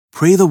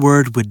Pray the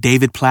Word with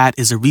David Platt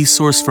is a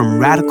resource from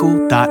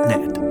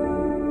radical.net.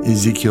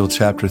 Ezekiel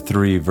chapter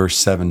 3, verse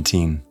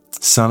 17.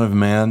 Son of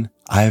man,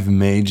 I have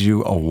made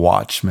you a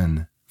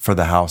watchman for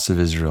the house of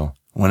Israel.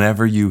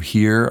 Whenever you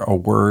hear a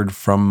word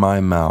from my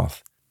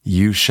mouth,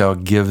 you shall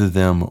give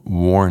them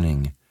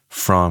warning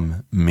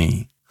from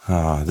me.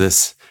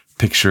 This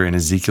picture in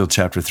Ezekiel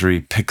chapter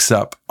 3 picks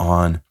up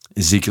on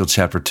Ezekiel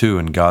chapter 2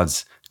 and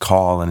God's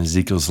call in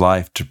Ezekiel's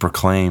life to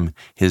proclaim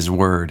his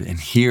word. And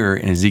here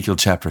in Ezekiel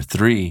chapter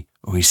 3,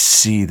 we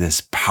see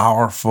this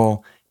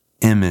powerful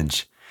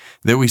image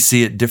that we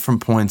see at different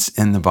points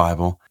in the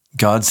Bible.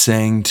 God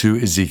saying to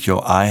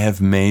Ezekiel, I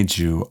have made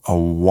you a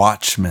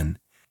watchman.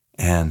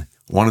 And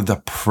one of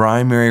the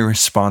primary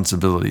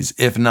responsibilities,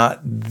 if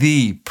not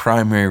the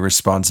primary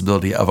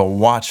responsibility of a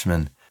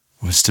watchman,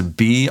 was to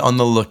be on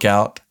the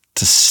lookout,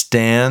 to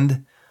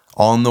stand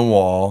on the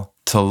wall,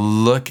 to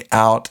look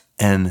out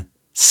and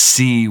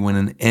see when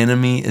an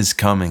enemy is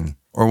coming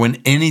or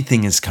when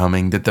anything is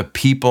coming that the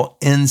people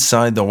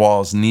inside the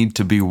walls need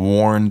to be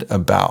warned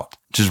about.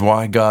 Which is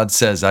why God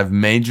says, I've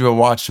made you a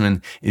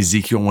watchman,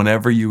 Ezekiel,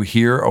 whenever you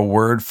hear a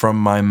word from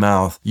my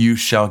mouth, you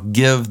shall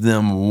give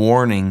them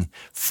warning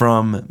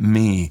from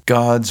me.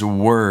 God's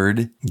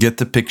word, get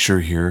the picture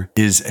here,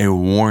 is a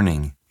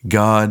warning.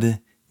 God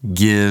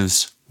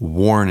gives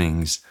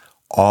warnings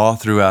all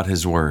throughout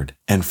his word.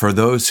 And for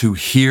those who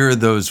hear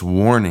those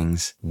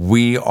warnings,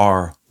 we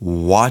are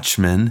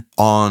watchmen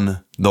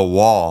on the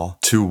wall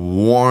to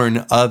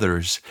warn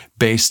others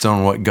based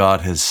on what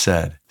God has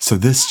said. So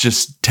this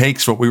just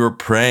takes what we were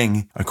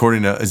praying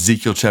according to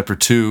Ezekiel chapter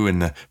 2 in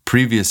the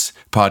previous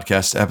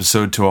podcast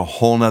episode to a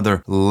whole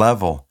nother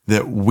level,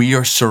 that we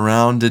are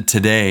surrounded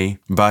today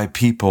by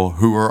people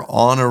who are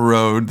on a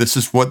road. This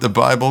is what the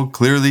Bible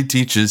clearly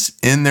teaches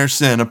in their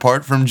sin,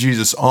 apart from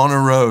Jesus, on a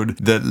road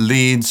that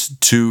leads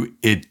to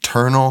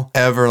eternal,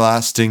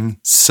 everlasting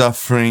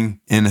suffering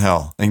in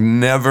hell, like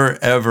never,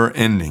 ever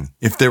ending.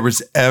 If there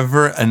was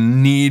ever a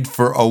need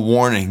for a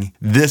warning,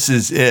 this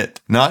is it.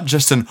 Not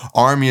just an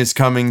army is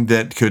coming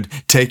that could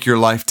take your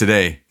life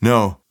today.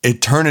 No,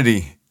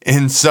 eternity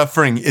in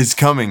suffering is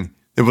coming.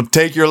 It will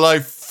take your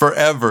life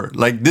forever.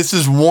 Like, this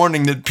is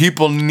warning that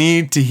people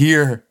need to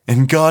hear.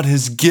 And God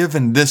has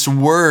given this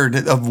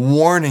word of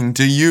warning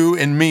to you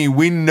and me.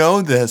 We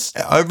know this.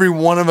 Every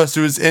one of us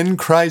who is in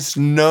Christ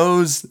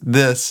knows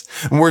this.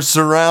 And we're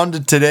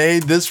surrounded today,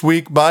 this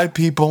week, by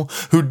people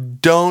who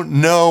don't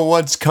know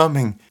what's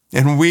coming.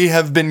 And we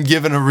have been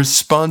given a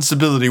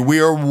responsibility. We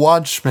are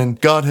watchmen.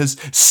 God has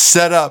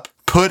set up,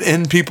 put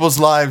in people's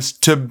lives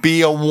to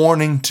be a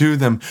warning to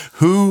them.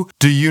 Who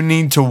do you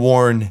need to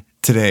warn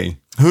today?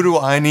 Who do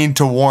I need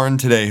to warn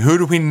today? Who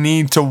do we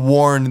need to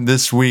warn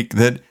this week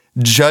that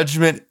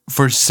judgment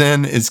for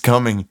sin is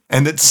coming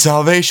and that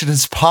salvation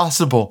is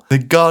possible,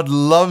 that God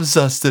loves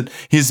us, that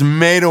he's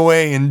made a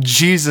way in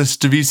Jesus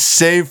to be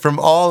saved from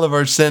all of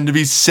our sin, to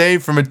be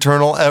saved from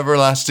eternal,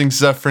 everlasting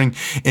suffering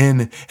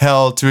in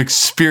hell, to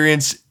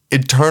experience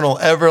eternal,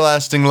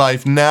 everlasting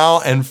life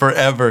now and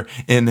forever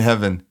in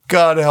heaven.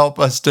 God, help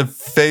us to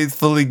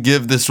faithfully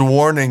give this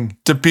warning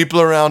to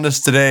people around us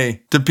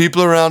today, to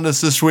people around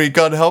us this week.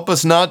 God, help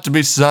us not to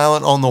be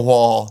silent on the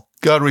wall.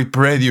 God, we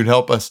pray that you'd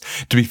help us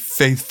to be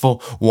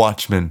faithful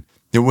watchmen,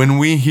 that when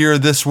we hear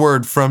this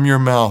word from your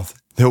mouth,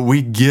 that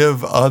we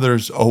give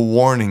others a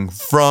warning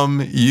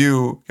from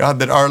you. God,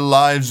 that our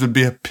lives would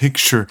be a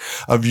picture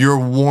of your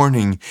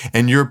warning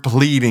and your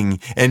pleading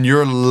and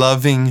your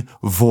loving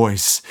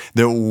voice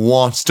that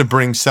wants to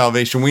bring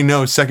salvation. We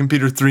know 2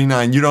 Peter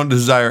 3:9, you don't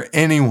desire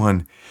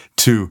anyone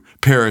to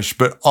perish,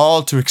 but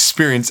all to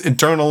experience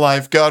eternal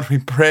life. God, we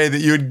pray that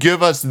you would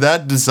give us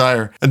that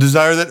desire, a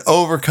desire that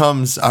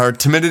overcomes our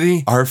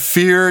timidity, our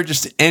fear,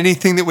 just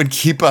anything that would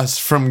keep us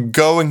from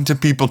going to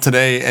people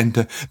today and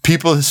to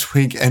people this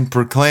week and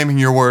proclaiming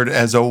your word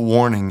as a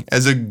warning,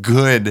 as a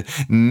good,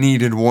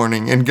 needed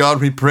warning. And God,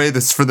 we pray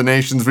this for the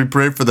nations. We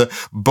pray for the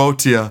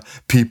Bhotia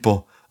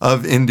people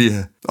of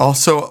India,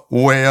 also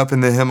way up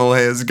in the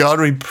Himalayas.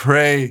 God, we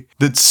pray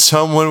that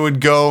someone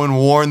would go and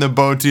warn the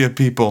Bhotia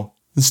people,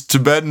 this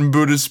Tibetan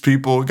Buddhist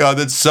people, God,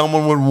 that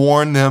someone would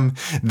warn them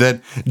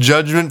that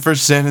judgment for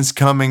sin is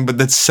coming, but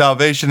that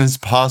salvation is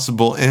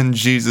possible in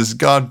Jesus.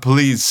 God,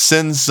 please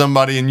send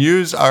somebody and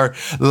use our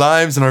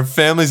lives and our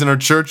families and our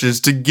churches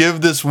to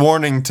give this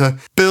warning to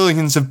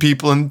billions of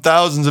people and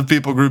thousands of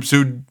people groups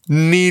who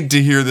need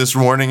to hear this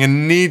warning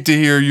and need to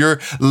hear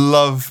your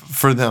love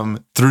for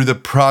them through the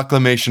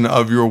proclamation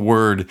of your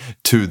word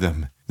to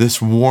them. This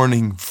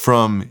warning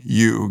from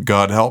you,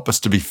 God, help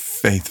us to be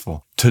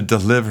faithful, to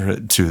deliver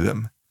it to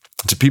them,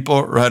 to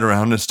people right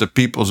around us, to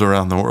peoples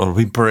around the world.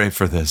 We pray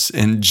for this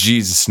in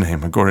Jesus'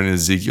 name, according to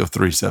Ezekiel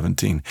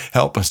 3:17.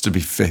 Help us to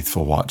be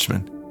faithful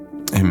watchmen.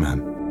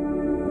 Amen.